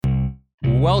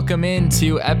Welcome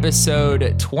into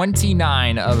episode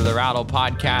 29 of the Rattle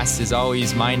Podcast. As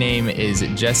always, my name is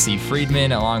Jesse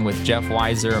Friedman, along with Jeff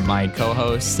Weiser, my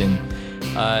co-host. And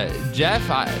Jeff,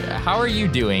 how are you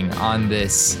doing on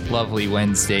this lovely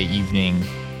Wednesday evening?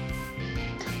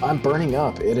 I'm burning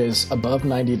up. It is above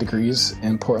 90 degrees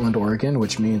in Portland, Oregon,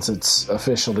 which means it's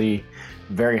officially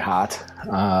very hot.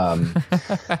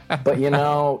 But, you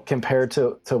know, compared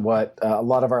to what a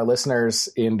lot of our listeners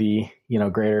in the,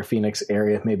 greater Phoenix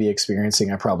area may be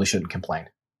experiencing, I probably shouldn't complain.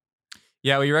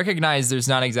 Yeah, we recognize there's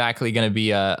not exactly going to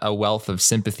be a wealth of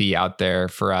sympathy out there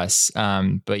for us.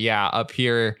 But yeah, up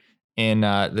here in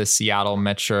the Seattle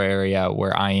metro area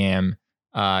where I am,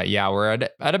 we're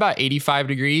at about 85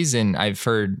 degrees, and I've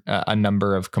heard a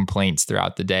number of complaints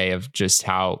throughout the day of just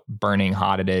how burning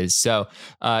hot it is. So,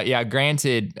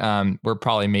 granted, we're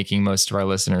probably making most of our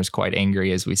listeners quite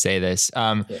angry as we say this.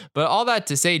 But all that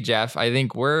to say, Jeff, I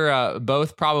think we're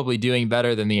both probably doing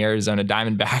better than the Arizona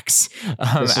Diamondbacks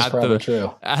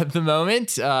at the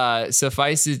moment.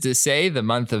 Suffice it to say, the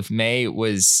month of May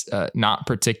was not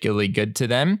particularly good to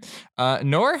them,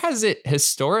 nor has it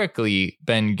historically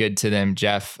been good to them,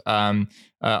 Jeff.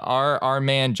 Our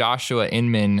man Joshua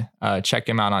Inman, check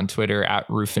him out on Twitter at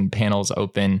Roof and Panels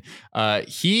Open.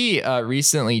 He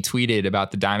recently tweeted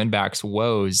about the Diamondbacks'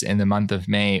 woes in the month of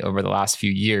May over the last few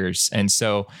years. And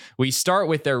so we start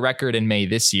with their record in May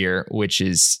this year, which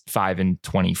is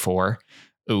 5-24.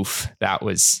 Oof, that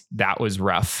was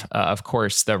rough. Of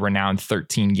course, the renowned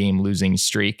 13-game losing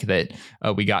streak that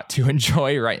we got to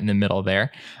enjoy right in the middle there.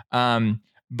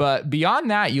 But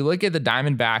beyond that, you look at the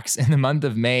Diamondbacks in the month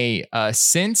of May,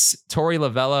 since Torey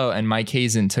Lovullo and Mike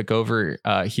Hazen took over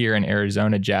here in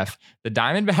Arizona, Jeff, the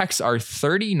Diamondbacks are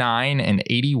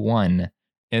 39-81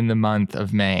 in the month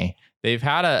of May. They've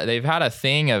had a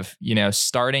thing of,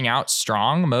 starting out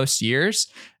strong most years.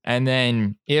 And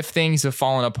then if things have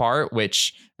fallen apart,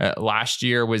 which last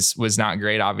year was not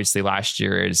great. Obviously, last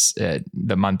year is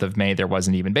the month of May. There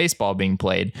wasn't even baseball being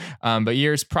played. But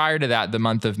years prior to that, the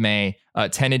month of May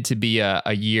tended to be a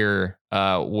month, where the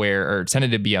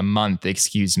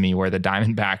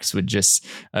Diamondbacks would just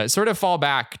sort of fall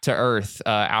back to earth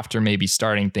after maybe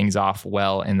starting things off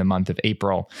well in the month of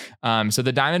April. So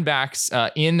the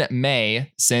Diamondbacks in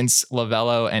May, since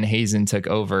Lovullo and Hazen took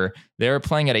over, they're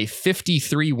playing at a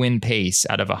 53 win pace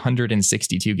out of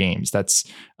 162 games. That's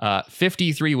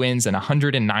 53 wins and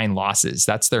 109 losses.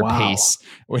 That's their pace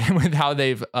with how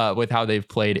they've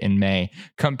played in May,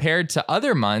 compared to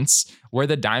other months where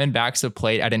the Diamondbacks have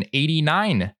played at an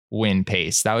 89 win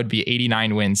pace. That would be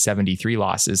 89 wins, 73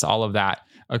 losses. All of that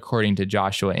according to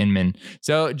Joshua Inman.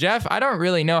 So, Jeff, I don't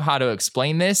really know how to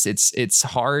explain this. It's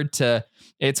hard to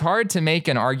make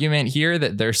an argument here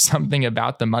that there's something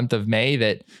about the month of May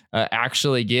that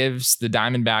actually gives the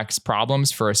Diamondbacks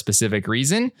problems for a specific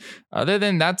reason, other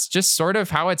than that's just sort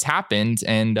of how it's happened.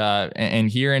 And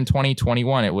here in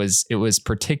 2021, it was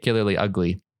particularly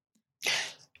ugly.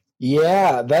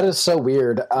 Yeah, that is so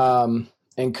weird.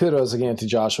 And kudos again to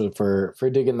Joshua for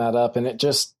digging that up. And it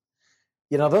just,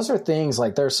 those are things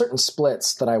like there are certain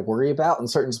splits that I worry about and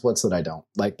certain splits that I don't.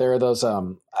 Like there are those,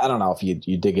 I don't know if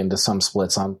you dig into some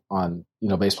splits on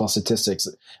baseball statistics,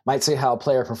 it might say how a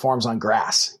player performs on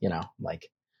grass,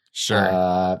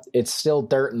 Sure. It's still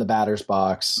dirt in the batter's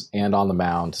box and on the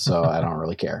mound. So I don't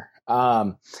really care.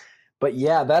 But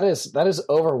yeah, that is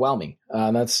overwhelming.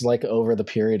 That's like over the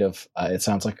period of, it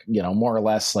sounds like, more or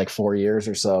less like 4 years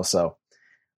or so. So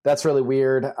that's really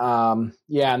weird. And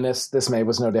this May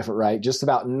was no different, right? Just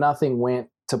about nothing went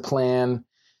to plan.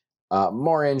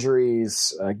 More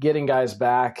injuries, getting guys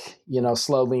back,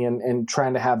 slowly and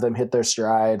trying to have them hit their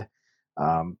stride.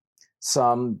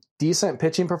 Some decent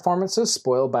pitching performances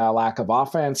spoiled by a lack of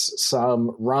offense.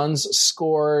 Some runs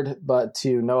scored, but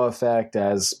to no effect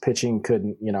as pitching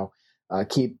couldn't,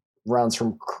 keep runs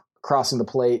from crossing the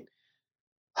plate.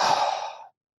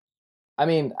 I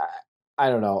mean, I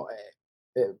don't know.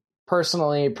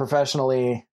 Personally,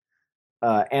 professionally,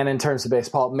 and in terms of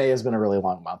baseball, May has been a really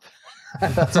long month.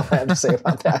 That's all I have to say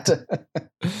about that.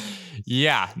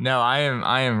 Yeah, no, I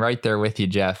am right there with you,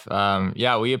 Jeff.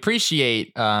 We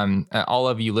appreciate all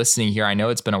of you listening here. I know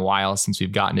it's been a while since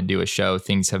we've gotten to do a show.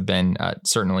 Things have been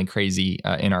certainly crazy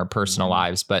in our personal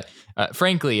lives, but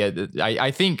frankly,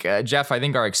 I think, Jeff,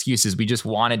 our excuse is we just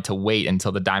wanted to wait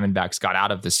until the Diamondbacks got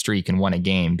out of the streak and won a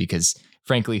game, because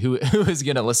frankly, who is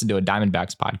going to listen to a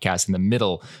Diamondbacks podcast in the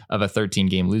middle of a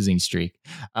 13-game losing streak?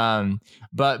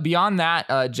 But beyond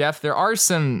that, Jeff, there are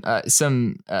some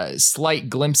slight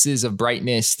glimpses of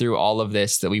brightness through all of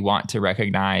this that we want to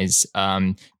recognize.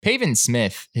 Pavin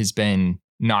Smith has been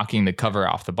knocking the cover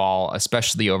off the ball,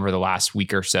 especially over the last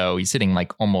week or so. He's hitting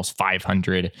like almost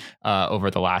 500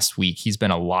 over the last week. He's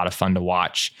been a lot of fun to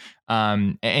watch.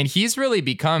 And he's really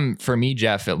become, for me,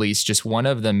 Jeff, at least, just one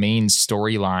of the main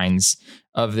storylines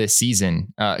of this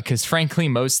season. Because frankly,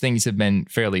 most things have been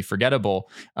fairly forgettable,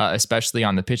 especially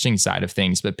on the pitching side of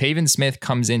things. But Pavin Smith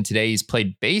comes in today. He's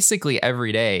played basically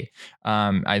every day.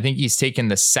 I think he's taken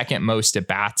the second most at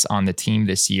bats on the team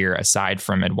this year, aside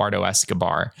from Eduardo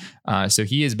Escobar. So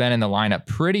he has been in the lineup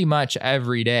pretty much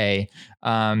every day.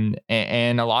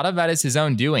 And a lot of that is his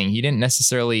own doing. He didn't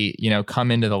necessarily,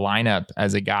 come into the lineup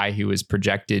as a guy who was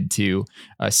projected to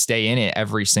stay in it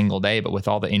every single day. But with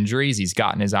all the injuries, he's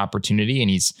gotten his opportunity, and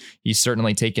he's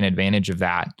certainly taken advantage of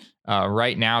that.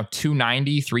 Right now,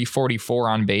 290, 344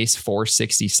 on base,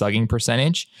 460 slugging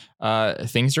percentage.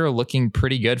 Things are looking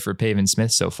pretty good for Pavin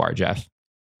Smith so far, Jeff.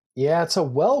 Yeah, it's a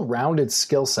well-rounded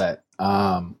skill set,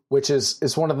 which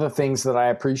is one of the things that I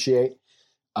appreciate.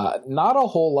 Not a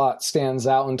whole lot stands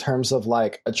out in terms of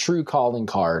like a true calling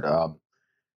card,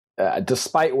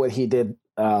 despite what he did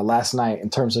last night in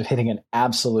terms of hitting an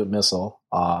absolute missile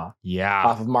off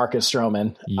of Marcus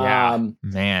Stroman.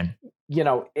 Man.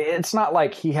 It's not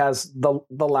like he has the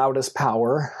loudest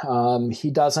power. He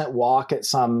doesn't walk at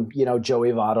some,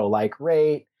 Joey Votto-like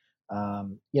rate.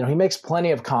 He makes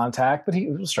plenty of contact, but he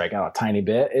will strike out a tiny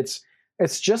bit.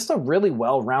 It's just a really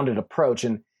well-rounded approach.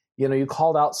 And, you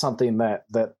called out something that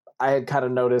I had kind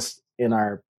of noticed in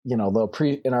our, in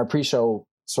our pre-show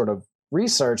sort of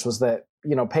research was that,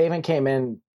 Pavin came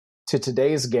in to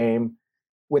today's game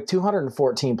with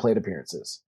 214 plate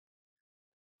appearances.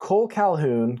 Cole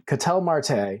Calhoun, Ketel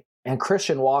Marte, and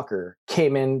Christian Walker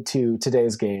came into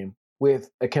today's game with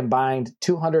a combined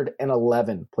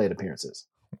 211 plate appearances.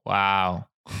 Wow.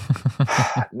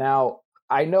 Now,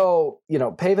 I know,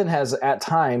 Pavin has at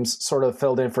times sort of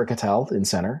filled in for Ketel in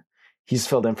center. He's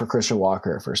filled in for Christian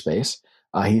Walker at first base.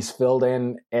 He's filled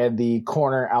in at the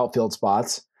corner outfield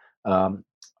spots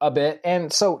a bit.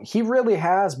 And so he really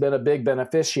has been a big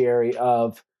beneficiary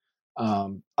of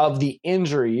the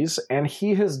injuries, and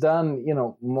he has done,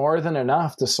 more than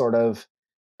enough to sort of,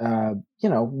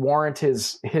 warrant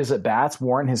his at bats,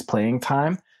 warrant his playing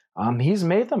time. He's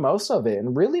made the most of it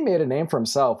and really made a name for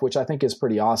himself, which I think is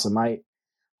pretty awesome. I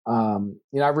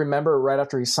remember right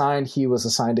after he signed, he was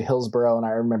assigned to Hillsborough, and I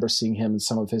remember seeing him in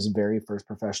some of his very first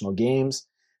professional games.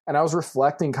 And I was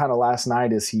reflecting kind of last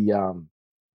night as he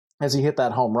hit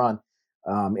that home run.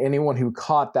 Anyone who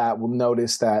caught that will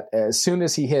notice that as soon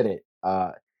as he hit it,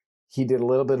 he did a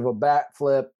little bit of a bat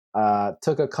flip,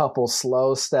 took a couple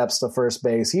slow steps to first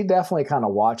base. He definitely kind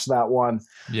of watched that one.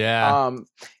 Yeah.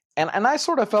 And I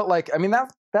sort of felt like,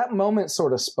 that moment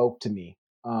sort of spoke to me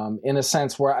in a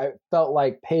sense where I felt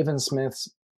like Pavin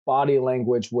Smith's body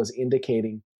language was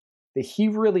indicating that he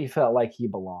really felt like he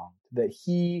belonged, that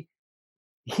he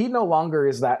no longer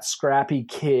is that scrappy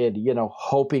kid,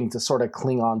 hoping to sort of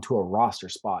cling on to a roster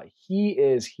spot. He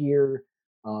is here.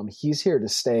 He's here to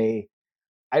stay.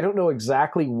 I don't know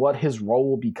exactly what his role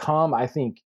will become. I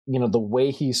think, the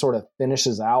way he sort of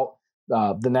finishes out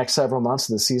the next several months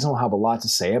of the season will have a lot to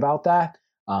say about that.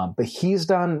 But he's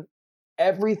done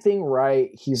everything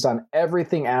right. He's done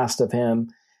everything asked of him.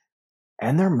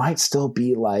 And there might still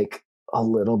be like a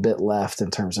little bit left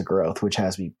in terms of growth, which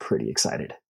has me pretty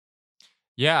excited.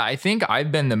 Yeah, I think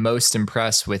I've been the most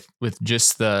impressed with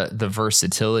just the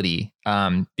versatility.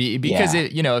 Because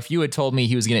if you had told me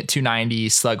he was going to 290,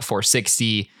 slug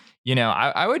 460,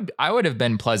 I would have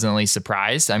been pleasantly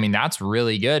surprised. I mean, that's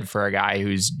really good for a guy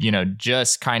who's,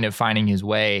 just kind of finding his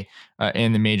way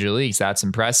in the major leagues. That's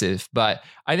impressive. But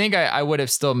I think I would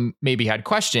have still maybe had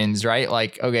questions, right?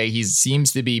 Like, okay, he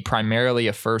seems to be primarily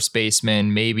a first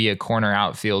baseman, maybe a corner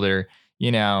outfielder.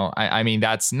 I mean,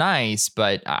 that's nice,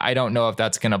 but I don't know if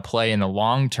that's going to play in the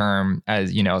long term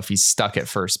as, if he's stuck at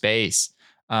first base.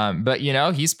 But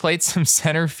he's played some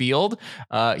center field.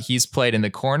 He's played in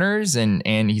the corners and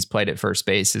he's played at first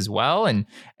base as well. And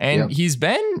he's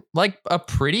been like a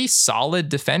pretty solid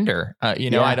defender.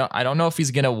 I don't know if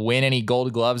he's going to win any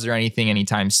Gold Gloves or anything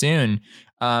anytime soon.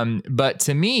 But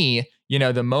to me,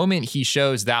 the moment he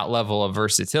shows that level of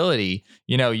versatility,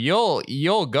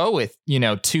 you'll go with,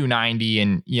 290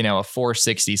 and, a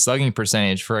 460 slugging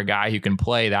percentage for a guy who can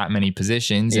play that many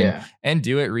positions and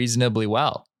do it reasonably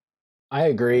well. I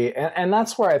agree. And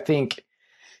that's where I think,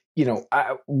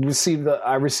 I received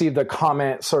the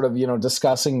comment sort of,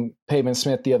 discussing Pavin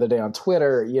Smith the other day on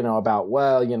Twitter, about,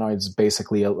 it's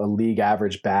basically a league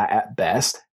average bat at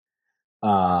best.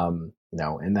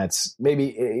 And that's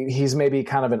he's maybe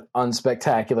kind of an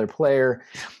unspectacular player.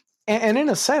 And in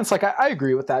a sense, like I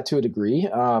agree with that to a degree.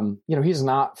 He's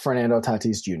not Fernando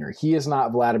Tatis Jr. He is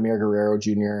not Vladimir Guerrero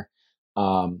Jr.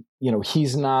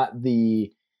 He's not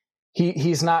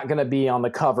he's not going to be on the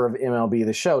cover of MLB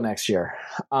The Show next year.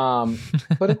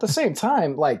 But at the same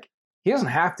time, like he doesn't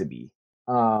have to be.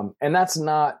 And that's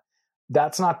not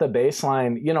the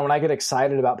baseline. When I get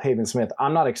excited about Pavin Smith,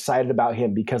 I'm not excited about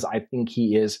him because I think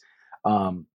he is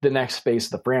the next face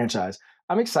of the franchise.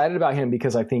 I'm excited about him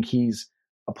because I think he's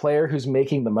a player who's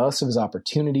making the most of his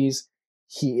opportunities.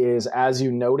 He is, as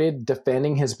you noted,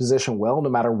 defending his position well, no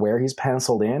matter where he's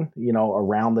penciled in,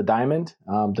 around the diamond,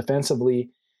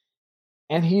 defensively.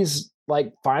 And he's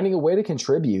like finding a way to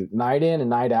contribute night in and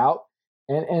night out.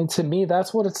 And to me,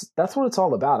 that's what it's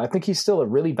all about. I think he's still a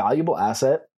really valuable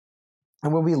asset.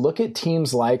 And when we look at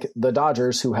teams like the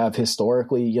Dodgers, who have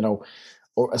historically,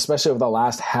 or especially over the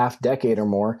last half decade or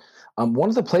more, one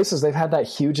of the places they've had that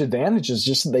huge advantage is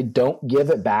just they don't give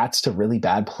at bats to really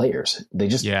bad players. They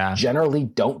just generally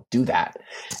don't do that.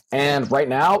 And right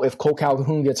now, if Cole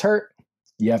Calhoun gets hurt,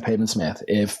 you have Pavin Smith.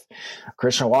 If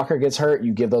Christian Walker gets hurt,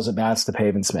 you give those at bats to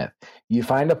Pavin Smith. You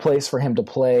find a place for him to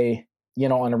play,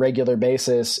 on a regular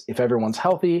basis if everyone's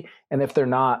healthy. And if they're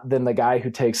not, then the guy who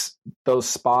takes those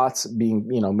spots, being,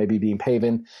 maybe being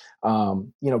Pavin,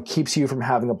 keeps you from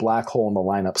having a black hole in the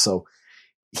lineup. So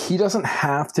he doesn't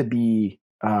have to be,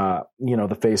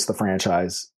 the face of the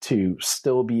franchise to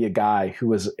still be a guy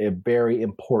who is a very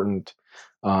important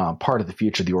part of the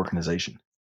future of the organization.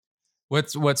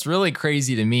 What's really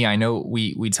crazy to me, I know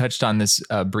we touched on this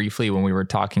briefly when we were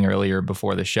talking earlier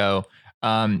before the show.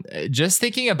 Just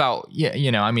thinking about,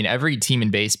 every team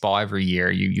in baseball every year,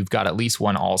 you've got at least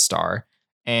one all-star,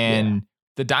 and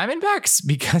the Diamondbacks,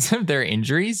 because of their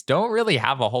injuries, don't really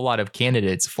have a whole lot of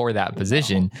candidates for that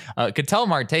position. Ketel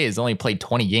Marte has only played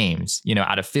 20 games,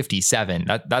 out of 57.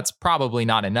 That's probably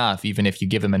not enough, even if you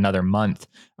give him another month,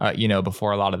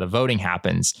 before a lot of the voting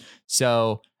happens.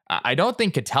 So I don't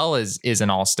think Ketel is an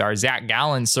all-star. Zach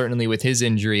Gallen, certainly with his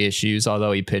injury issues,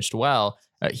 although he pitched well,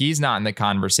 he's not in the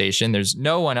conversation. There's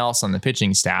no one else on the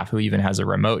pitching staff who even has a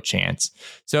remote chance.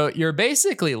 So you're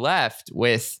basically left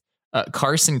with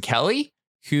Carson Kelly,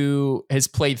 who has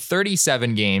played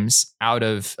 37 games out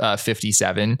of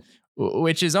 57,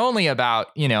 which is only about,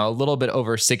 a little bit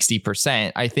over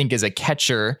 60%. I think as a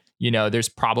catcher, there's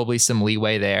probably some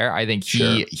leeway there. I think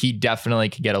he definitely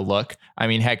could get a look. I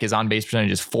mean, heck, his on-base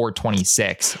percentage is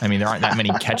 .426. I mean, there aren't that many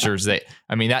catchers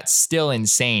that's still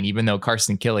insane, even though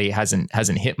Carson Kelly hasn't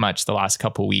hit much the last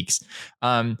couple weeks.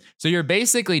 So you're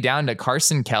basically down to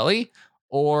Carson Kelly,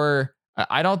 or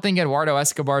I don't think Eduardo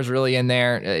Escobar is really in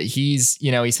there. He's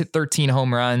hit 13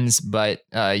 home runs, but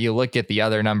you look at the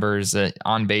other numbers,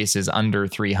 on base is under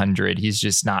 300. He's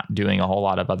just not doing a whole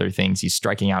lot of other things. He's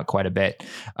striking out quite a bit.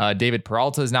 David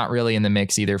Peralta is not really in the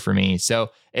mix either for me. So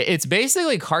it's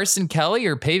basically Carson Kelly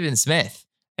or Pavin Smith.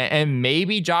 And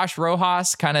maybe Josh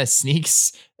Rojas kind of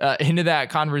sneaks into that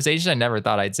conversation. I never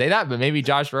thought I'd say that, but maybe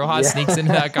Josh Rojas sneaks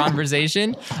into that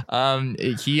conversation.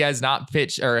 He has not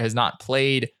pitched or has not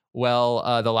played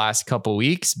well the last couple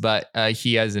weeks, but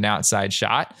he has an outside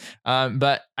shot.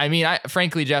 But I mean,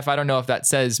 frankly, Jeff, I don't know if that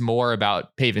says more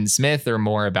about Pavin Smith or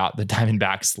more about the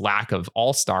Diamondbacks' lack of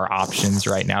all-star options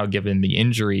right now, given the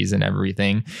injuries and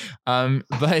everything.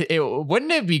 But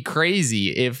wouldn't it be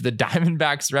crazy if the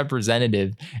Diamondbacks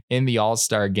representative in the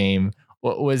all-star game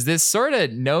was this sort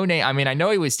of no name? I mean, I know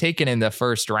he was taken in the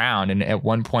first round and at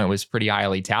one point was pretty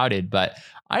highly touted, but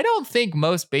I don't think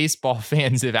most baseball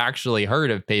fans have actually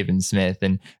heard of Pavin Smith,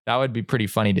 and that would be pretty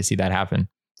funny to see that happen.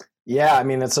 Yeah, I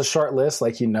mean, it's a short list,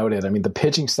 like you noted. I mean, the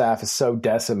pitching staff is so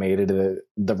decimated.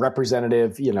 The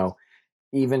representative,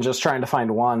 even just trying to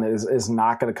find one is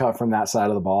not going to cut from that side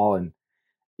of the ball. And,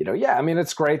 I mean,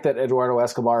 it's great that Eduardo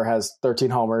Escobar has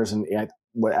 13 homers and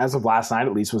as of last night,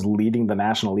 at least, was leading the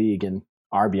National League in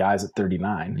RBIs at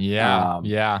 39.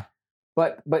 Yeah.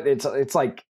 But it's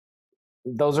like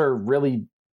those are really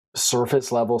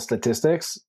surface level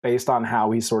statistics based on how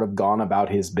he's sort of gone about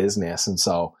his business. And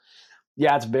so,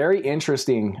 yeah, it's very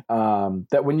interesting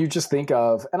that when you just think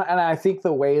of, and I think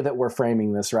the way that we're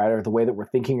framing this, right, or the way that we're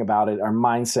thinking about it, our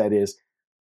mindset is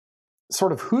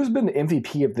sort of who's been the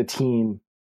MVP of the team,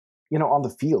 on the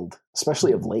field,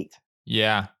 especially of late.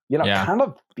 Yeah. Kind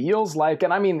of feels like,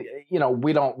 and I mean,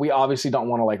 we obviously don't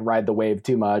want to like ride the wave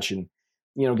too much and,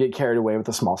 get carried away with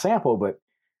a small sample, but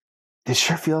it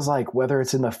sure feels like whether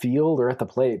it's in the field or at the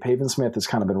plate, Pavin Smith has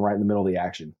kind of been right in the middle of the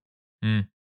action.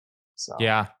 So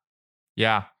yeah,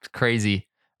 it's crazy.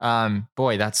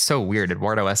 Boy, that's so weird.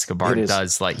 Eduardo Escobar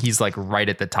he's like right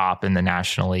at the top in the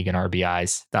National League in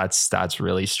RBIs. That's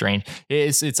really strange.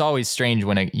 It's always strange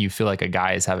when you feel like a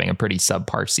guy is having a pretty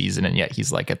subpar season and yet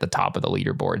he's like at the top of the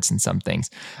leaderboards and some things.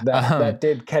 That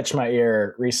did catch my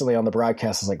ear recently on the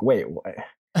broadcast. I was like, wait, what?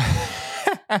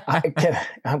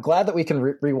 I'm glad that we can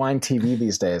rewind TV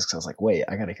these days, because I was like, wait,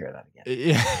 I got to hear that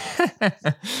again.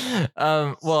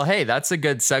 Yeah. Well, hey, that's a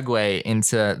good segue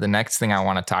into the next thing I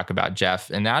want to talk about, Jeff.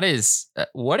 And that is,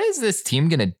 what is this team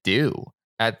going to do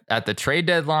at the trade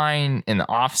deadline, in the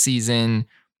off season?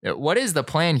 What is the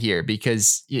plan here?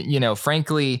 Because,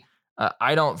 frankly,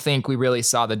 I don't think we really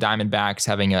saw the Diamondbacks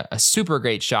having a super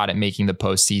great shot at making the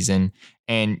postseason.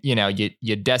 And,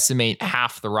 you decimate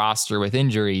half the roster with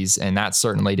injuries, and that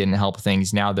certainly didn't help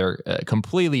things. Now they're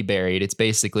completely buried. It's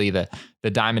basically the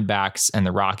Diamondbacks and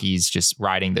the Rockies just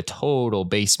riding the total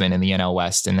basement in the NL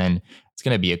West. And then it's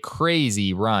going to be a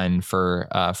crazy run for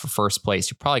first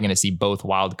place. You're probably going to see both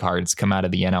wild cards come out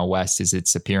of the NL West as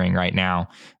it's appearing right now.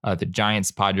 The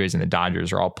Giants, Padres, and the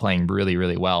Dodgers are all playing really,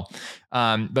 really well.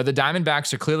 But the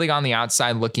Diamondbacks are clearly on the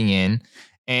outside looking in.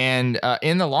 And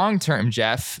in the long term,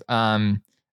 Jeff, I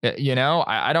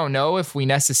don't know if we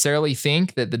necessarily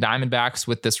think that the Diamondbacks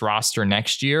with this roster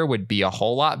next year would be a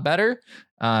whole lot better.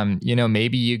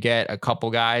 Maybe you get a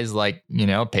couple guys like,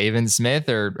 Pavin Smith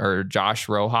or Josh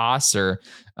Rojas or,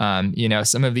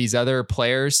 some of these other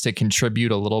players to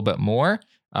contribute a little bit more.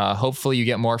 Hopefully you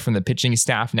get more from the pitching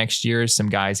staff next year as some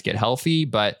guys get healthy.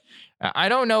 But I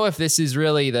don't know if this is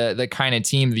really the kind of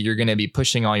team that you're going to be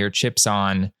pushing all your chips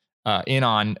on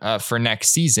for next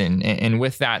season. And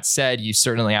with that said, you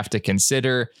certainly have to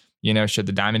consider, should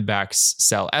the Diamondbacks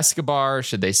sell Escobar?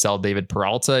 Should they sell David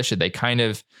Peralta? Should they kind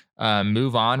of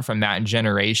move on from that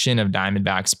generation of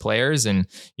Diamondbacks players and,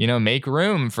 make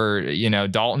room for,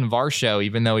 Dalton Varsho,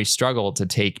 even though he struggled to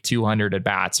take 200 at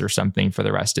bats or something for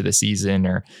the rest of the season,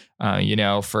 or,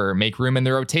 for make room in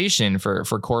the rotation for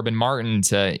Corbin Martin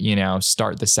to,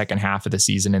 start the second half of the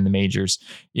season in the majors.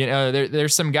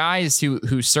 There's some guys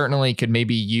who certainly could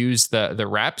maybe use the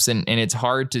reps, and it's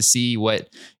hard to see what,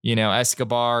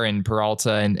 Escobar and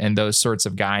Peralta and those sorts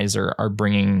of guys are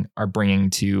bringing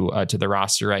to the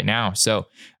roster right now. So,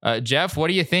 Jeff, what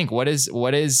do you think? What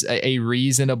is a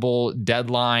reasonable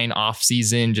deadline off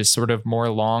season, just sort of more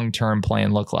long-term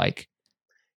plan look like?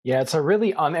 Yeah, it's a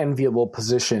really unenviable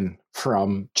position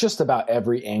from just about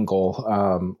every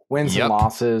angle. Wins and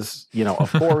losses,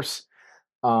 of course.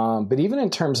 But even in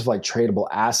terms of like tradable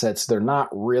assets, they're not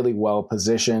really well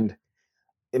positioned.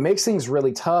 It makes things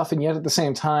really tough. And yet at the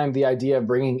same time, the idea of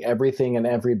bringing everything and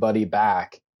everybody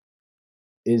back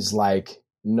is like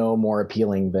no more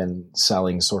appealing than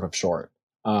selling sort of short.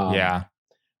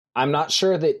 I'm not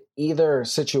sure that either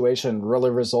situation really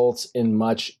results in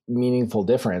much meaningful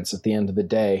difference at the end of the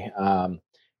day.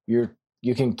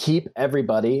 You can keep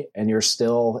everybody and you're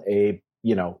still a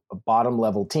bottom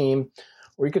level team,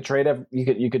 or you could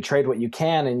trade what you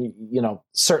can and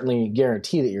certainly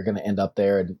guarantee that you're going to end up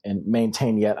there and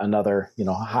maintain yet another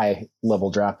high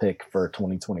level draft pick for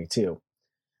 2022.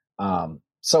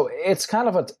 So it's kind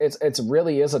of it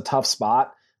really is a tough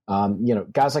spot.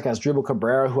 Guys like Asdrubal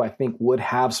Cabrera, who I think would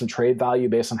have some trade value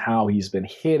based on how he's been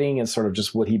hitting and sort of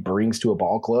just what he brings to a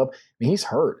ball club. I mean, he's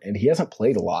hurt and he hasn't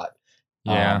played a lot.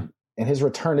 Yeah. And his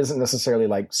return isn't necessarily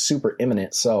like super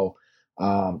imminent. So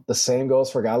the same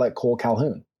goes for a guy like Cole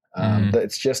Calhoun.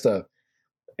 It's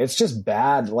just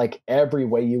bad, like every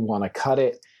way you want to cut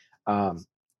it. And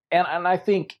I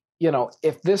think,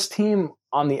 if this team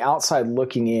on the outside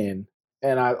looking in,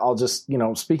 and I'll just,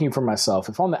 speaking for myself,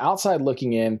 if on the outside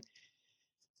looking in,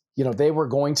 they were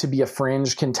going to be a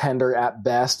fringe contender at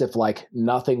best if like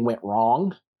nothing went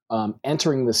wrong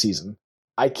entering the season,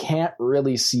 I can't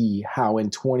really see how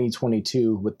in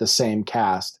 2022 with the same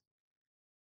cast,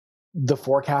 the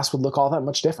forecast would look all that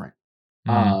much different.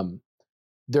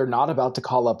 They're not about to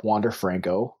call up Wander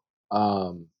Franco.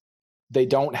 They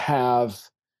don't have,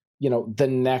 the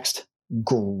next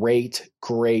great,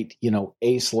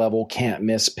 ace level can't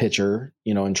miss pitcher,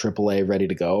 in AAA ready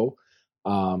to go.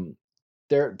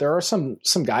 There are some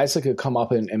guys that could come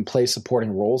up and play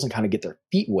supporting roles and kind of get their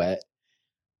feet wet,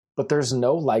 but there's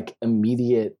no like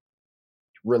immediate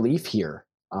relief here.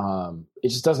 It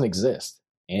just doesn't exist.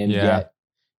 And yet,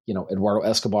 Eduardo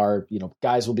Escobar,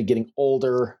 guys will be getting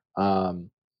older.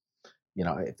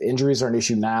 If injuries are an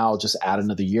issue now, just add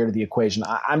another year to the equation.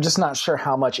 I'm just not sure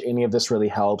how much any of this really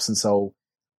helps. And so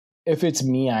if it's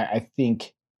me, I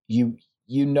think you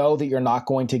that you're not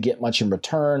going to get much in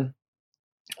return.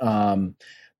 But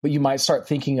you might start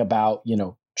thinking about,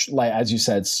 like, as you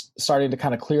said, starting to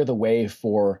kind of clear the way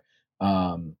for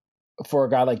for a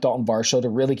guy like Dalton Varsho to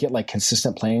really get like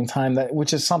consistent playing time,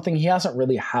 which is something he hasn't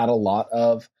really had a lot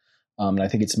of. And I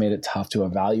think it's made it tough to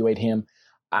evaluate him.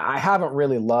 I haven't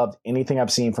really loved anything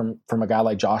I've seen from a guy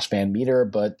like Josh Van Meter,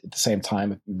 but at the same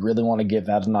time, if you really want to give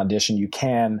that an audition, you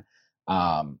can.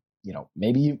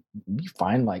 Maybe you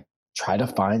try to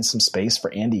find some space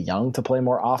for Andy Young to play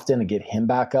more often and get him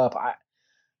back up.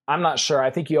 I'm not sure.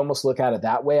 I think you almost look at it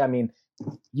that way. I mean,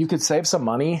 you could save some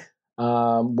money,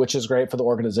 which is great for the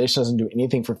organization. Doesn't do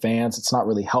anything for fans. It's not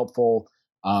really helpful.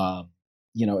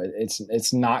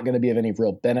 It's not going to be of any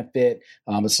real benefit.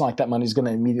 It's not like that money is going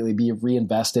to immediately be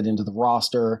reinvested into the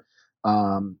roster.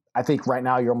 I think right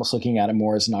now you're almost looking at it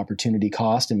more as an opportunity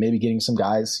cost and maybe getting some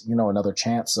guys, another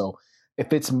chance. So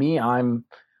if it's me, I'm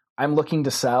looking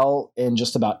to sell in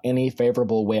just about any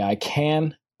favorable way I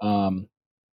can.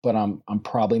 But I'm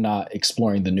probably not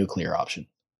exploring the nuclear option.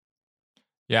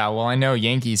 Yeah, well, I know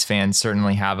Yankees fans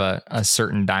certainly have a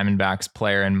certain Diamondbacks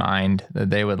player in mind that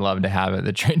they would love to have at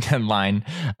the trade deadline.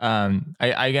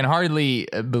 I can hardly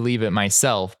believe it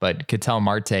myself, but Ketel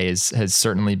Marte has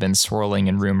certainly been swirling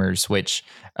in rumors, which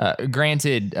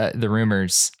granted, the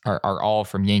rumors are all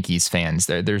from Yankees fans.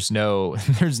 There's no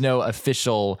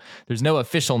officialness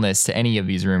to any of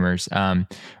these rumors.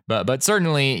 But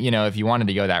certainly, if you wanted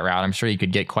to go that route, I'm sure you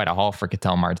could get quite a haul for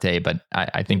Ketel Marte, but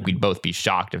I think we'd both be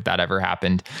shocked if that ever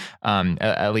happened,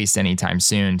 at least anytime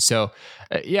soon. So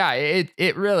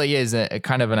it really is a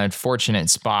kind of an unfortunate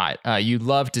spot. You'd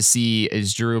love to see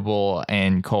Asdrubal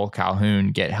and Cole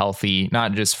Calhoun get healthy,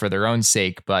 not just for their own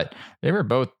sake, but they were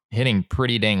both hitting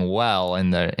pretty dang well in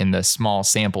the small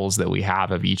samples that we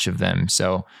have of each of them.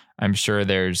 So I'm sure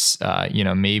there's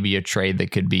maybe a trade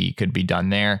that could be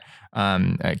done there.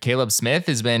 Caleb Smith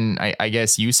has been, I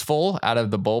guess, useful out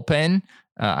of the bullpen.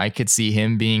 I could see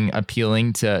him being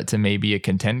appealing to maybe a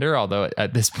contender, although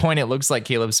at this point it looks like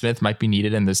Caleb Smith might be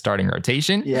needed in the starting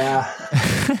rotation. Yeah.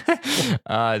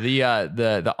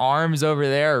 The arms over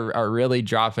there are really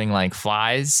dropping like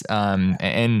flies.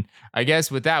 And I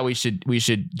guess with that, we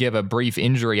should give a brief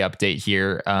injury update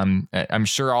here. I'm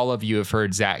sure all of you have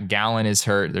heard Zach Gallen is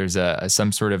hurt. There's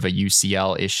some sort of a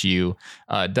UCL issue.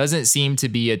 Doesn't seem to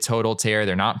be a total tear.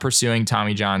 They're not pursuing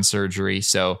Tommy John surgery.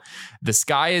 So the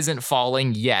sky isn't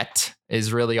falling yet,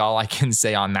 is really all I can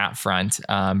say on that front.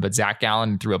 But Zach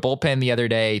Gallen threw a bullpen the other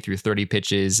day, threw 30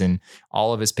 pitches and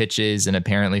all of his pitches and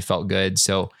apparently felt good.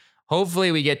 So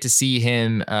hopefully we get to see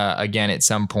him again at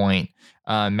some point.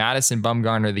 Madison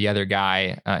Bumgarner, the other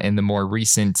guy in the more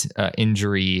recent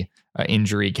injury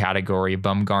category.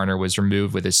 Bumgarner was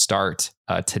removed with his start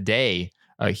today.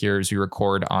 Here as we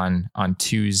record on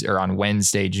Tuesday or on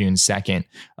Wednesday, June 2nd.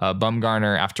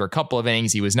 Bumgarner, after a couple of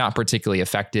innings, he was not particularly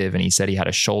effective, and he said he had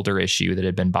a shoulder issue that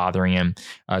had been bothering him.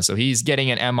 So he's getting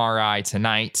an MRI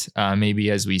tonight, maybe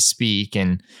as we speak,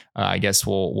 and I guess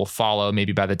we'll follow.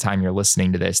 Maybe by the time you're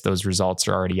listening to this, those results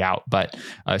are already out, but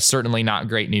certainly not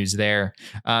great news there.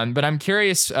 But I'm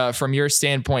curious from your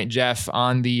standpoint, Jeff,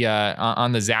 on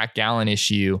the Zach Gallen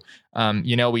issue.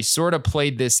 We sort of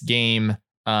played this game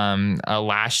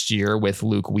last year with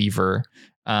Luke Weaver,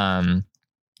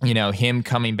 him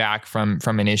coming back from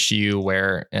an issue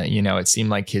where, it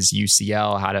seemed like his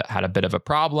UCL had a bit of a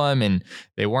problem and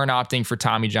they weren't opting for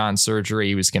Tommy John surgery.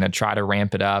 He was going to try to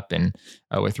ramp it up, and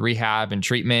with rehab and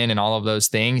treatment and all of those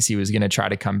things, he was going to try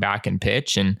to come back and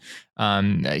pitch. And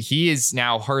he is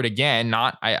now hurt again.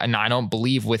 I don't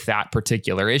believe with that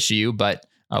particular issue, but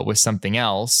with something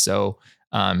else. So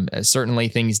certainly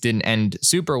things didn't end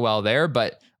super well there,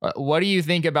 but what do you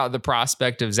think about the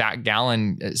prospect of Zach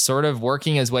Gallen sort of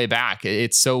working his way back?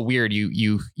 It's so weird.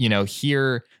 You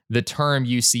hear the term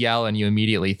UCL and you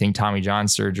immediately think Tommy John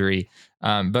surgery.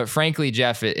 But frankly,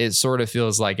 Jeff, it sort of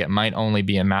feels like it might only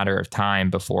be a matter of time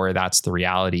before that's the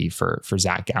reality for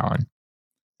Zach Gallen.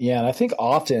 Yeah, and I think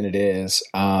often it is.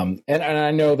 And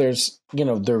I know there's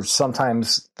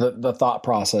sometimes the thought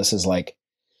process is like,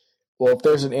 well, if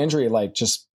there's an injury, like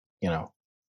just,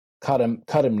 cut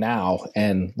him now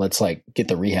and let's like get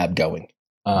the rehab going.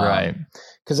 Right.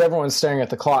 Because everyone's staring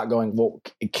at the clock going, well,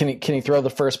 can he throw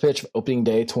the first pitch of opening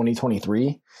day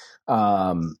 2023?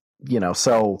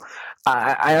 So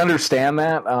I understand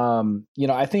that.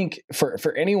 I think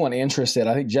for anyone interested,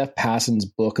 I think Jeff Passan's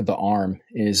book of the arm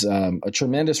is a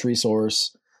tremendous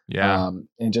resource. Yeah.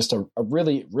 And just a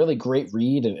really, really great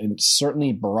read, and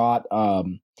certainly brought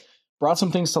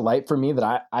some things to light for me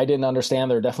that I didn't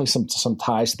understand. There are definitely some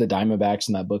ties to the Diamondbacks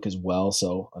in that book as well.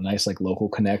 So a nice like local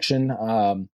connection.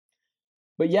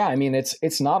 But yeah, I mean,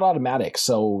 it's not automatic.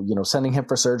 So, sending him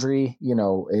for surgery,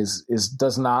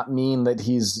 does not mean that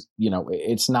he's,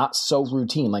 it's not so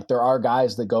routine. Like there are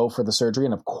guys that go for the surgery,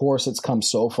 and of course it's come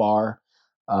so far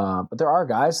But there are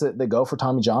guys that go for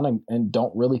Tommy John and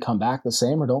don't really come back the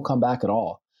same or don't come back at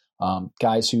all.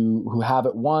 Guys who have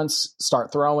it once,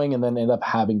 start throwing, and then end up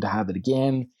having to have it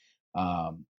again.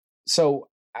 So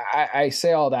I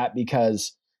say all that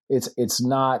because it's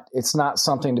not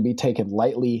something to be taken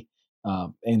lightly.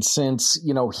 And since,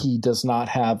 he does not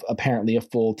have apparently a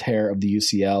full tear of the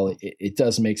UCL, it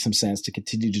does make some sense to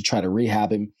continue to try to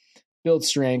rehab him, build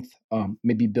strength,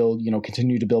 maybe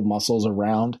continue to build muscles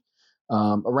around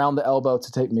the elbow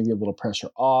to take maybe a little pressure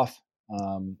off,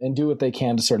 and do what they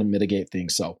can to sort of mitigate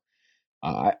things. So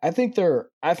I think they're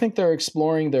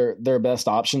exploring their best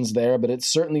options there, but it's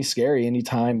certainly scary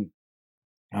anytime,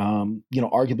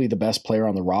 arguably the best player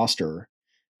on the roster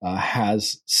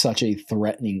has such a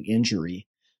threatening injury.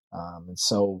 And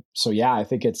so yeah, I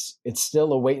think it's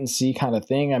still a wait and see kind of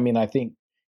thing. I mean, I think,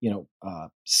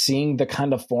 seeing the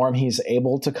kind of form he's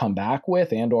able to come back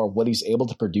with and or what he's able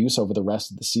to produce over the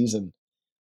rest of the season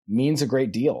means a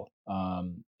great deal.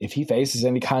 If he faces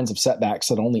any kinds of setbacks,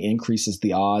 that only increases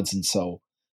the odds. And so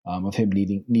of him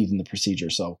needing the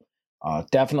procedure. So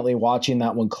definitely watching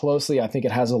that one closely. I think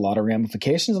it has a lot of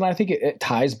ramifications, and I think it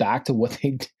ties back to what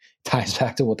they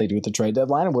do at the trade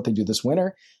deadline and what they do this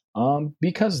winter,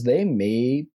 because they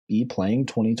may be playing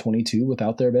 2022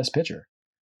 without their best pitcher.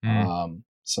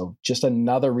 So just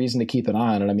another reason to keep an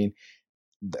eye on it. I mean,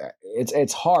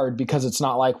 it's hard because it's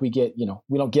not like we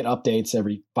don't get updates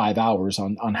every 5 hours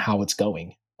on how it's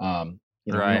going. Right.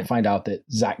 We don't find out that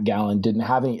Zach Gallen didn't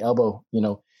have any elbow,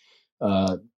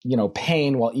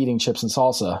 pain while eating chips and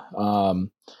salsa.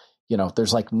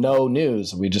 There's like no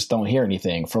news. We just don't hear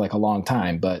anything for like a long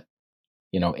time. But,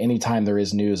 anytime there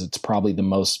is news, it's probably the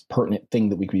most pertinent thing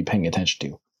that we could be paying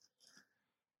attention to.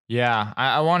 Yeah,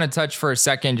 I want to touch for a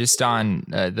second just on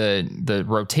the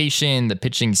rotation, the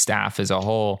pitching staff as a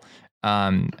whole.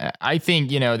 I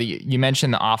think, you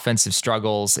mentioned the offensive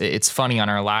struggles. It's funny, on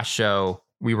our last show,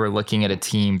 we were looking at a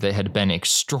team that had been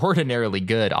extraordinarily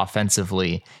good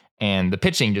offensively, and the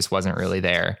pitching just wasn't really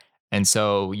there. And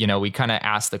so, we kind of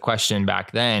asked the question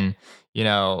back then,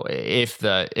 if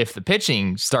the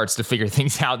pitching starts to figure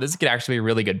things out, this could actually be a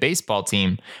really good baseball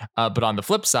team. But on the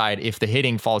flip side, if the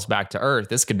hitting falls back to earth,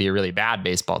 this could be a really bad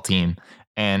baseball team.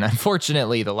 And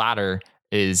unfortunately, the latter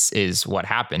is what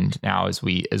happened now as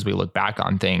we look back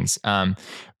on things.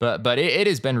 But it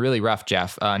has been really rough,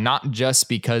 Jeff, not just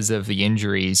because of the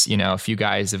injuries. A few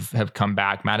guys have come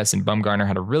back. Madison Bumgarner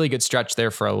had a really good stretch there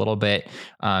for a little bit.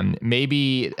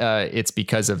 Maybe it's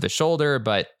because of the shoulder,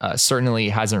 but certainly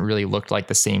hasn't really looked like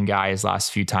the same guy as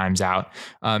last few times out.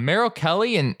 Merrill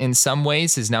Kelly, in some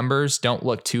ways, his numbers don't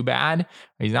look too bad.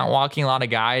 He's not walking a lot of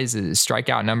guys. His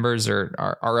strikeout numbers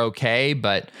are okay,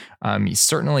 but he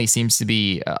certainly seems to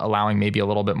be allowing maybe a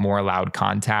little bit more loud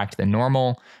contact than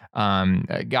normal.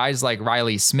 Guys like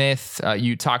Riley Smith,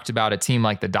 you talked about a team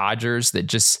like the Dodgers that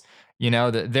just,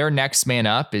 their next man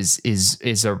up is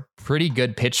a pretty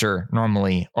good pitcher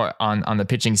normally, or on the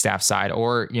pitching staff side,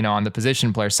 or, on the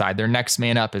position player side. Their next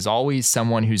man up is always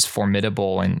someone who's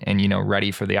formidable and ready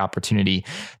for the opportunity.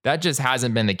 That just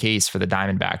hasn't been the case for the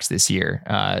Diamondbacks this year.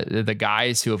 The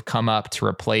guys who have come up to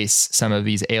replace some of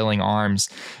these ailing arms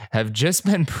have just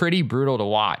been pretty brutal to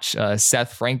watch.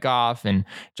 Seth Frankoff and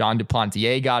John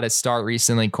Duplantier got a start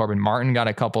recently. Corbin Martin got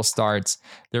a couple starts.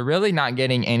 They're really not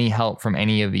getting any help from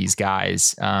any of these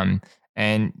guys.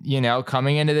 And,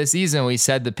 coming into the season, we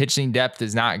said the pitching depth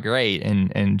is not great.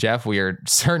 And Jeff, we are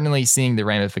certainly seeing the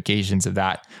ramifications of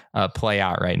that play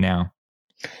out right now.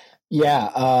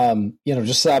 Yeah.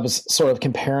 Just I was sort of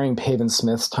comparing Pavin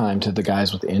Smith's time to the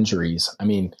guys with injuries. I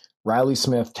mean, Riley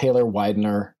Smith, Taylor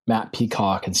Widener, Matt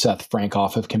Peacock, and Seth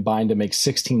Frankoff have combined to make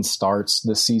 16 starts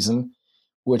this season,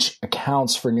 which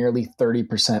accounts for nearly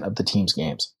 30% of the team's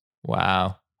games.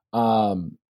 Wow.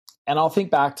 And I'll think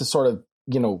back to sort of,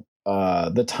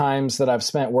 the times that I've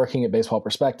spent working at Baseball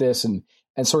Prospectus and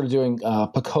sort of doing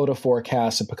PECOTA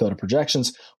forecasts and PECOTA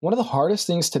projections. One of the hardest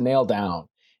things to nail down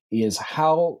is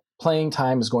how playing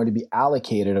time is going to be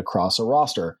allocated across a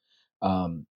roster.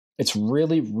 It's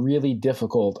really, really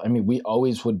difficult. I mean, we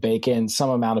always would bake in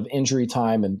some amount of injury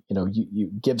time, and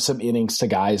you give some innings to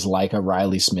guys like a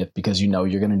Riley Smith because you're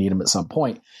going to need them at some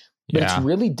point. But It's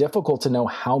really difficult to know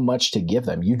how much to give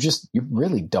them. You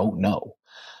really don't know.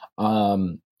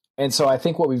 And so I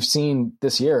think what we've seen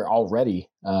this year already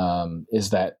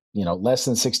is that, less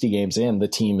than 60 games in, the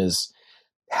team has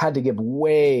had to give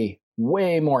way,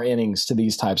 way more innings to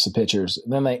these types of pitchers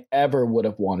than they ever would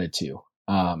have wanted to.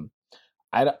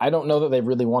 I don't know that they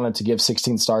really wanted to give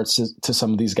 16 starts to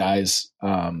some of these guys,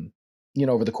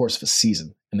 over the course of a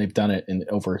season. And they've done it in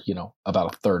over,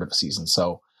 about a third of a season.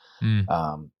 So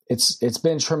Mm. It's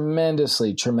been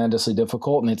tremendously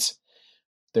difficult, and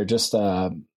they're just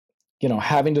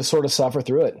having to sort of suffer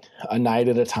through it a night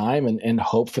at a time and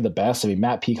hope for the best. I mean,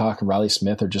 Matt Peacock and Riley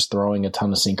Smith are just throwing a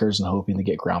ton of sinkers and hoping to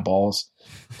get ground balls.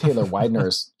 Taylor Widener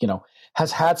is,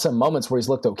 has had some moments where he's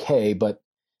looked okay, but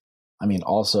I mean,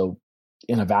 also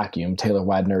in a vacuum, Taylor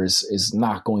Widener is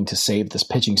not going to save this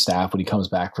pitching staff when he comes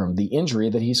back from the injury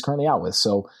that he's currently out with.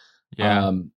 So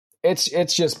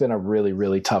it's just been a really,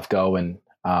 really tough go. And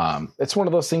it's one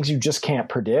of those things you just can't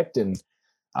predict. And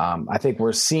I think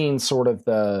we're seeing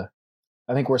the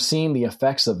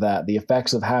effects of that, the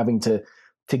effects of having to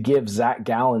give Zach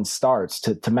Gallen starts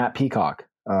to Matt Peacock.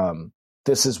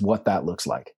 This is what that looks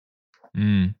like.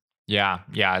 Yeah.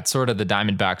 It's sort of the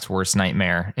Diamondbacks' worst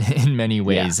nightmare in many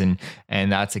ways. Yeah.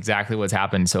 And that's exactly what's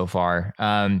happened so far.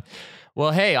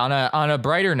 Well, hey, on a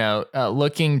brighter note,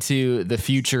 looking to the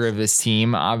future of this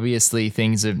team, obviously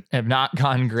things have not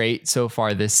gone great so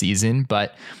far this season,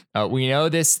 but we know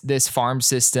this farm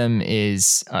system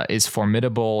is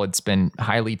formidable. It's been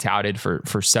highly touted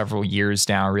for several years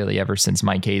now, really ever since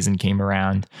Mike Hazen came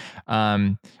around.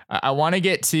 I want to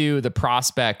get to the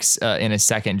prospects in a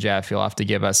second, Jeff. You'll have to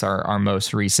give us our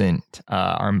most recent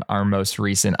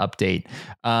update.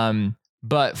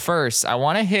 But first, I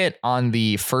want to hit on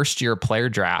the first-year player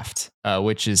draft,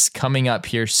 which is coming up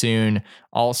here soon.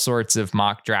 All sorts of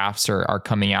mock drafts are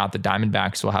coming out. The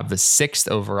Diamondbacks will have the 6th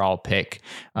overall pick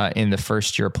in the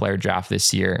first-year player draft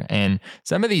this year. And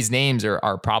some of these names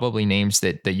are probably names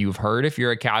that you've heard if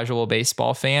you're a casual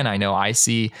baseball fan. I know I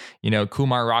see,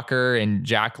 Kumar Rocker and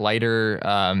Jack Leiter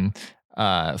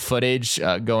footage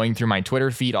going through my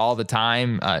Twitter feed all the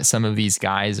time. Some of these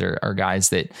guys are guys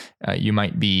that you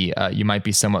might be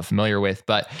somewhat familiar with,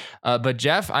 but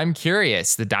Jeff, I'm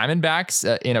curious. The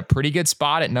Diamondbacks in a pretty good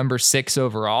spot at number 6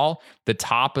 overall. The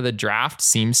top of the draft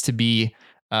seems to be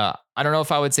I don't know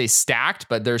if I would say stacked,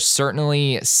 but there's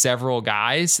certainly several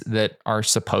guys that are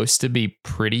supposed to be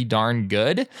pretty darn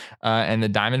good. And the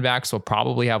Diamondbacks will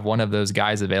probably have one of those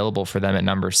guys available for them at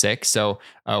number 6. So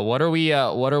what are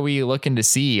we looking to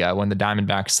see when the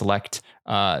Diamondbacks select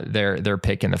their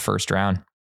pick in the first round?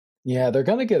 Yeah, they're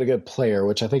going to get a good player,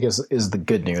 which I think is the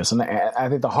good news. And I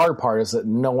think the hard part is that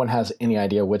no one has any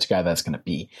idea which guy that's going to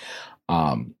be.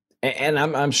 And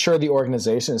I'm sure the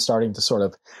organization is starting to sort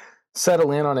of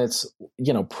settle in on its,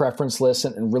 preference list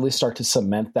and really start to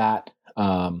cement that.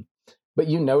 But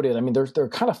you noted, I mean, there are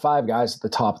kind of 5 guys at the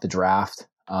top of the draft.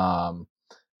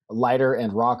 Leiter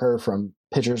and Rocker from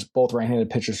pitchers, both right-handed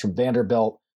pitchers from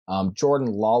Vanderbilt. Jordan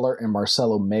Lawler and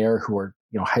Marcelo Mayer, who are,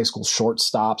 high school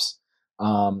shortstops.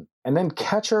 And then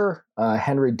catcher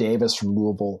Henry Davis from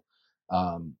Louisville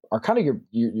are kind of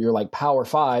your like power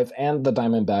 5, and the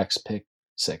Diamondbacks pick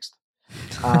 6th.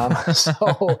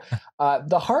 So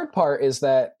the hard part is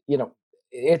that,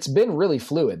 it's been really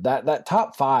fluid. That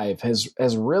top 5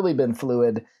 has really been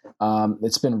fluid.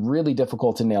 It's been really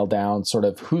difficult to nail down sort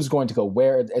of who's going to go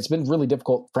where. It's been really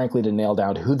difficult, frankly, to nail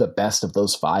down who the best of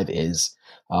those 5 is.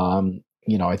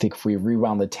 I think if we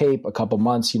rewound the tape a couple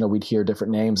months, we'd hear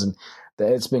different names, and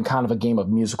it's been kind of a game of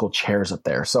musical chairs up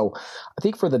there. So I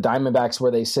think for the Diamondbacks,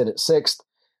 where they sit at 6th,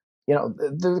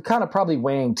 they're kind of probably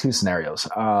weighing 2 scenarios.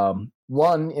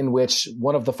 One in which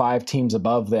one of the 5 teams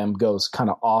above them goes kind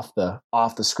of off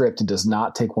the script and does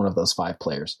not take one of those 5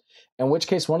 players. In which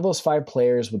case, one of those 5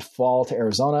 players would fall to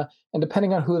Arizona, and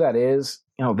depending on who that is,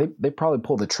 they probably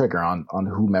pull the trigger on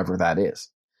whomever that is.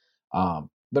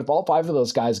 But if all 5 of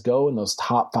those guys go in those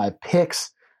top 5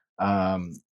 picks,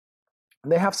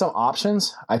 they have some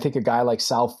options. I think a guy like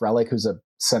Sal Frelick, who's a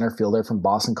center fielder from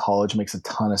Boston College, makes a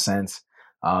ton of sense.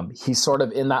 He's sort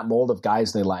of in that mold of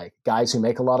guys they like, guys who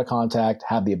make a lot of contact,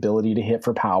 have the ability to hit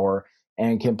for power,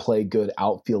 and can play good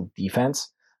outfield defense.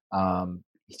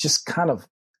 He just kind of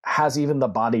has even the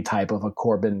body type of a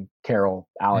Corbin Carroll,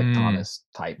 Alec Thomas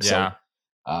type. Yeah.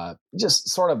 So just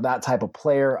sort of that type of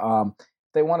player.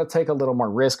 They want to take a little more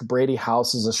risk. Brady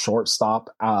House is a shortstop,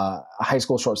 a high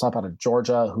school shortstop out of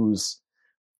Georgia, who's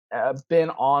been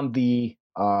on the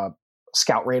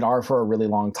scout radar for a really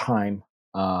long time.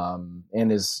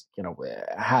 And is,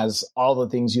 has all the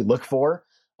things you look for.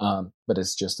 But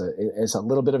it's just it's a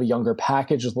little bit of a younger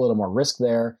package with a little more risk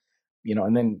there,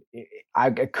 and then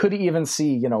I could even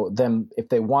see, them, if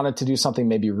they wanted to do something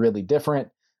maybe really different,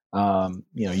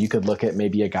 you could look at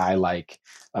maybe a guy like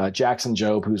Jackson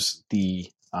Jobe, who's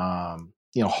the,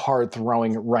 hard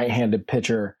throwing right-handed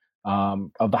pitcher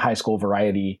of the high school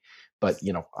variety. But,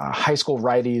 high school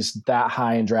righties that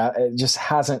high in draft, it just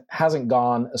hasn't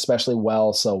gone especially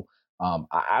well. So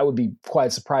I would be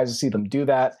quite surprised to see them do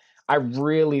that. I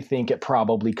really think it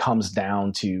probably comes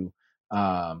down to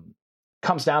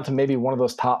comes down to maybe one of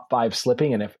those top 5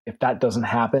 slipping. And if that doesn't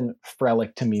happen,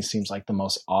 Frelick to me seems like the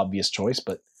most obvious choice,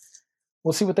 but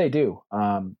we'll see what they do.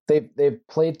 They've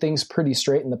played things pretty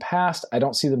straight in the past. I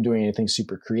don't see them doing anything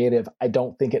super creative. I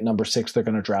don't think at number 6 they're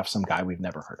going to draft some guy we've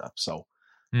never heard of. So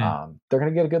they're going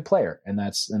to get a good player, and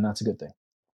that's a good thing.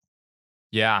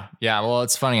 Yeah. Well,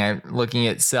 it's funny. I'm looking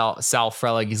at Sal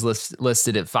Frelick. He's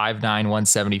listed at 5'9",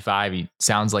 175. He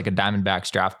sounds like a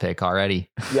Diamondbacks draft pick already.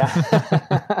 Yeah,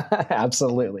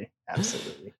 absolutely.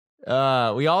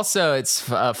 We also, it's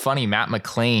funny, Matt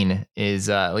McLain is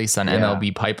at least on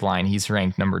MLB Pipeline. He's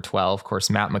ranked number 12. Of course,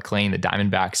 Matt McLain, the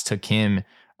Diamondbacks took him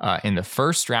in the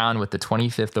first round with the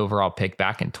 25th overall pick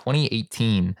back in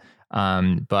 2018.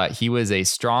 But he was a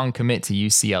strong commit to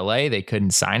UCLA. They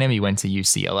couldn't sign him. He went to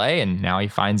UCLA, and now he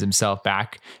finds himself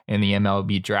back in the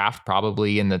MLB draft,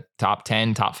 probably in the top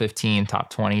 10, top 15, top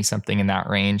 20, something in that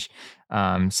range.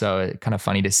 So kind of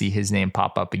funny to see his name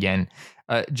pop up again.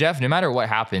 Jeff, no matter what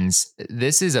happens,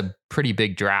 this is a pretty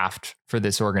big draft for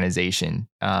this organization.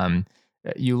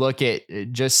 You look at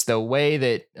just the way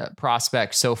that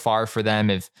prospects so far for them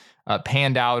have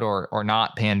panned out or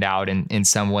not panned out in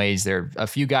some ways. There are a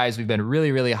few guys we've been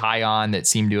really, really high on that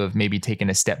seem to have maybe taken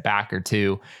a step back or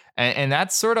two. And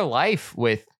that's sort of life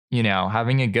with,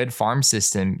 having a good farm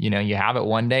system. You have it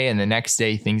one day and the next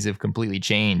day things have completely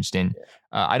changed. And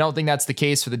I don't think that's the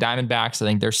case for the Diamondbacks. I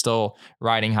think they're still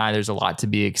riding high. There's a lot to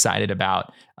be excited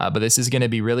about. But this is going to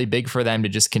be really big for them to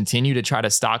just continue to try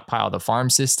to stockpile the farm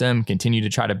system, continue to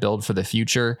try to build for the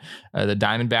future. The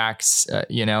Diamondbacks,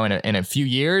 in a few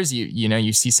years,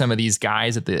 you see some of these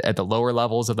guys at the lower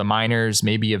levels of the minors,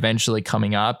 maybe eventually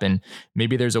coming up, and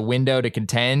maybe there's a window to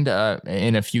contend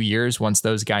in a few years once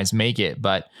those guys make it.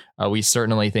 But we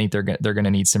certainly think they're going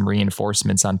to need some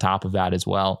reinforcements on top of that as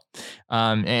well.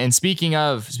 And speaking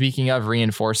of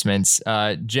reinforcements,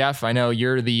 Jeff, I know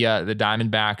you're the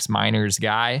Diamondbacks minors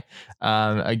guy.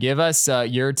 Give us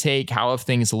your take. How have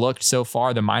things looked so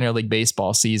far? The minor league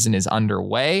baseball season is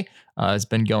underway. It's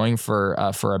been going for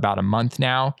about a month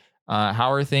now.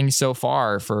 How are things so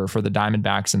far for the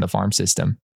Diamondbacks and the farm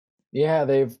system? Yeah,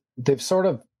 they've sort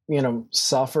of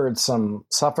suffered some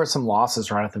losses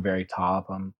right at the very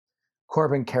top.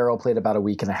 Corbin Carroll played about a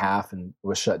week and a half and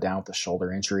was shut down with a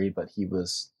shoulder injury, but he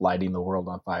was lighting the world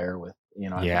on fire with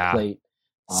at the plate.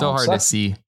 So hard to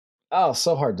see. Oh,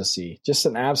 so hard to see. Just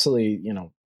an absolutely,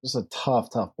 just a tough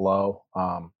blow.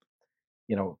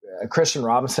 Christian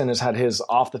Robinson has had his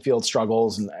off the field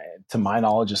struggles, and to my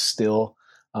knowledge is still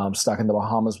stuck in the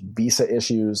Bahamas, visa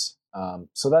issues.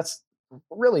 So that's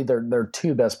really their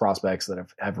 2 best prospects that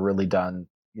have really done,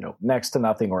 next to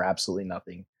nothing or absolutely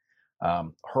nothing.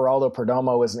 Geraldo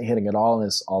Perdomo isn't hitting at all and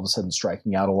is all of a sudden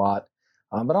striking out a lot.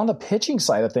 But on the pitching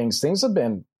side of things have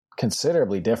been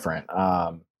considerably different.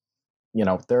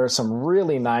 There are some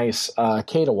really nice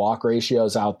K to walk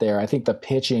ratios out there. I think the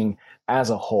pitching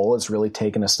as a whole has really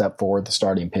taken a step forward. The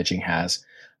starting pitching has.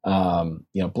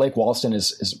 Blake Walston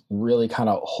is really kind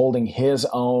of holding his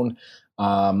own.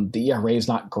 The ERA is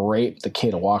not great. The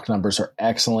K to walk numbers are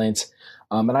excellent.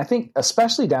 And I think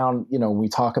especially down, when we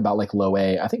talk about like low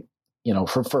A, I think,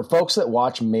 for folks that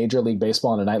watch Major League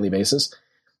Baseball on a nightly basis,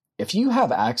 if you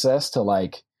have access to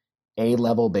like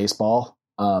A-level baseball,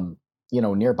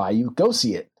 nearby you, go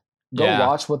see it. Go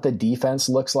watch what the defense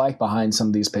looks like behind some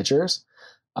of these pitchers,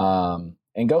 and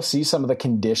go see some of the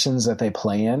conditions that they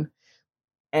play in.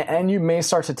 And you may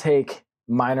start to take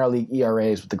minor league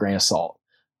ERAs with a grain of salt,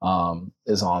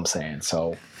 is all I'm saying.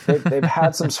 So they've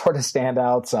had some sort of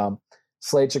standouts.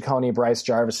 Slade Ciccone, Bryce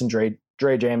Jarvis, and Dre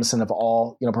Jameson have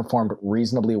all, performed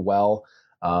reasonably well.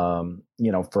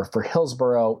 For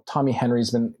Hillsborough, Tommy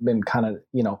Henry's been kind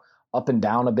of, up and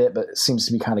down a bit, but seems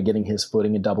to be kind of getting his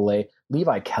footing in Double-A.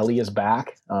 Levi Kelly is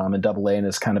back in Double-A and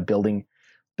is kind of building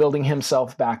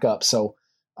himself back up. So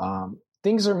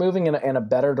things are moving in a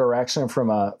better direction from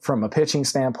a pitching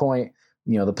standpoint.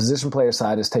 The position player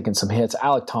side has taken some hits.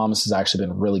 Alec Thomas has actually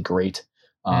been really great.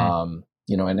 And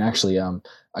actually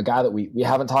a guy that we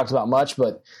haven't talked about much,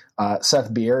 but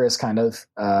Seth Beer is kind of,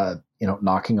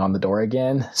 knocking on the door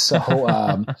again.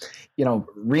 So,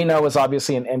 Reno is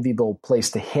obviously an enviable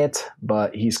place to hit,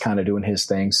 but he's kind of doing his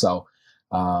thing. So,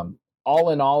 all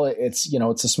in all, it's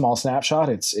a small snapshot.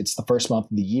 It's the first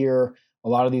month of the year. A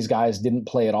lot of these guys didn't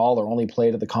play at all or only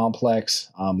played at the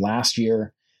complex last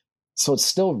year. So it's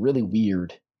still really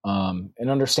weird. And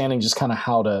understanding just kind of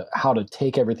how to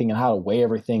take everything and how to weigh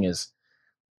everything it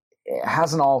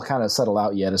hasn't all kind of settled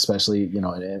out yet, especially,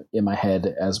 in my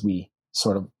head as we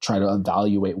sort of try to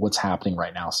evaluate what's happening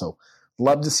right now. So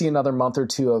love to see another month or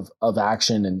two of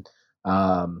action, and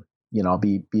I'll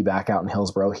be back out in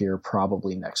Hillsborough here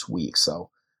probably next week. So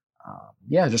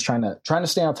just trying to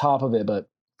stay on top of it. But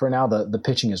for now, the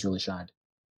pitching has really shined.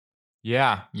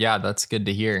 Yeah, that's good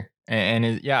to hear.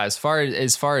 As far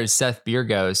as Seth Beer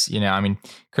goes,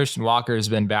 Christian Walker has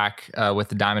been back with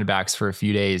the Diamondbacks for a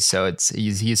few days, so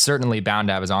he's certainly bound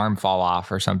to have his arm fall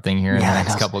off or something here in the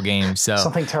next couple games. So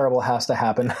something terrible has to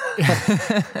happen.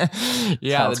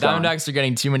 Yeah, the Diamondbacks are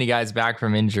getting too many guys back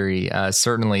from injury.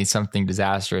 Certainly, something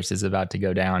disastrous is about to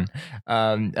go down.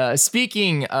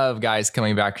 Speaking of guys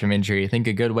coming back from injury, I think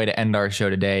a good way to end our show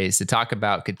today is to talk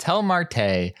about Ketel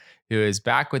Marte, who is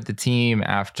back with the team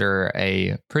after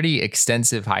a pretty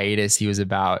extensive hiatus. He was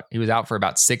out for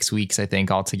about 6 weeks, I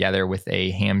think, altogether with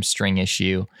a hamstring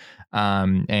issue.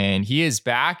 And he is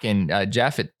back. And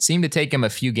Jeff, it seemed to take him a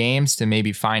few games to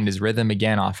maybe find his rhythm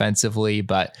again offensively,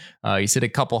 but he's hit a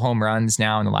couple home runs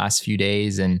now in the last few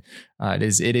days. And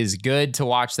it is good to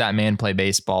watch that man play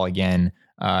baseball again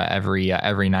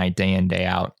every night, day in, day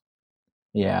out.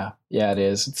 Yeah, it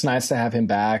is. It's nice to have him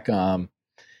back.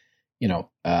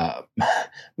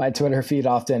 My Twitter feed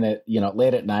often at,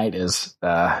 late at night is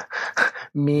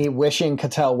me wishing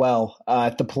Ketel well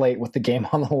at the plate with the game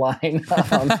on the line.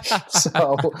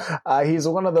 He's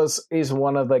one of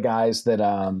the guys that,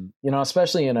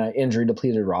 especially in an injury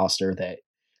depleted roster that,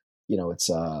 it's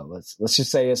let's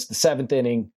just say it's the 7th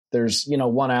inning. There's,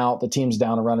 one out, the team's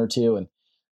down a run or two, and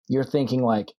you're thinking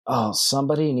like, oh,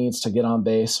 somebody needs to get on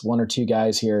base, 1 or 2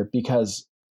 guys here, because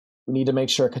we need to make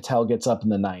sure Ketel gets up in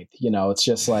the 9th. It's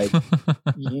just like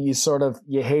you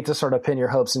hate to sort of pin your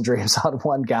hopes and dreams on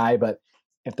one guy, but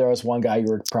if there was one guy you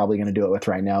were probably going to do it with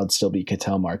right now, it'd still be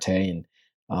Ketel Marte. And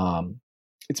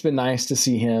it's been nice to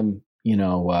see him,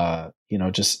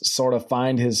 just sort of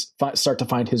start to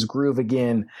find his groove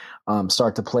again,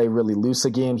 start to play really loose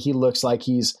again. He looks like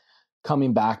he's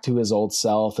coming back to his old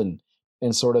self and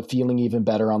sort of feeling even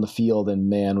better on the field. And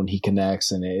man, when he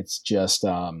connects, and it's just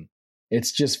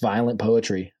violent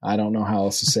poetry. I don't know how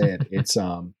else to say it. It's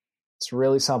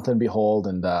really something to behold,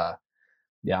 and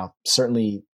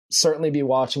certainly be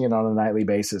watching it on a nightly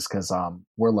basis because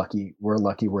we're lucky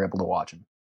we're able to watch him.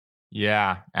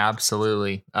 Yeah,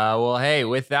 absolutely. Well, hey,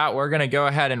 with that, we're going to go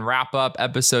ahead and wrap up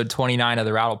episode 29 of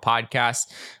the Rattle Podcast.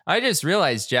 I just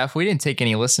realized, Jeff, we didn't take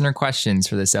any listener questions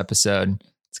for this episode.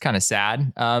 It's kind of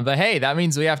sad, but hey, that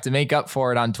means we have to make up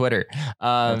for it on Twitter.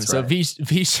 So be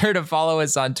sure to follow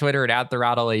us on Twitter at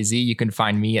 @TheRattleAZ. You can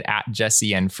find me at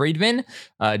Jesse N. Friedman.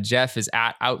 Jeff is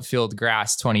at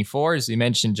OutfieldGrass24. As we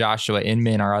mentioned, Joshua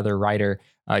Inman, our other writer,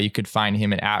 you could find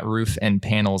him at Roof and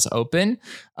Panels Open.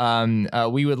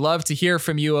 We would love to hear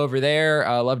from you over there.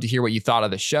 Love to hear what you thought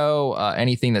of the show.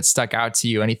 Anything that stuck out to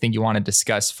you, anything you want to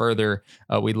discuss further.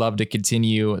 We'd love to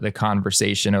continue the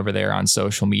conversation over there on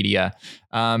social media.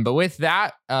 But with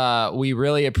that, we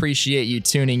really appreciate you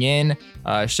tuning in.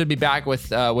 Should be back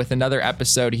with another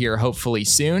episode here, hopefully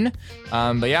soon.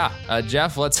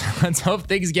 Jeff, let's hope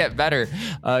things get better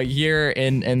here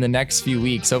in the next few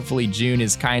weeks. Hopefully June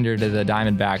is kinder to the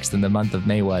Diamondbacks than the month of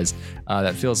May was.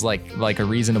 That feels like a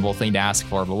reasonable thing to ask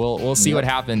for, but we'll see what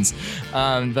happens.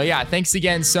 Thanks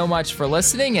again so much for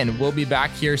listening, and we'll be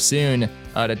back here soon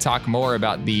to talk more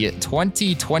about the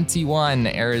 2021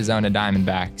 Arizona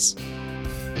Diamondbacks.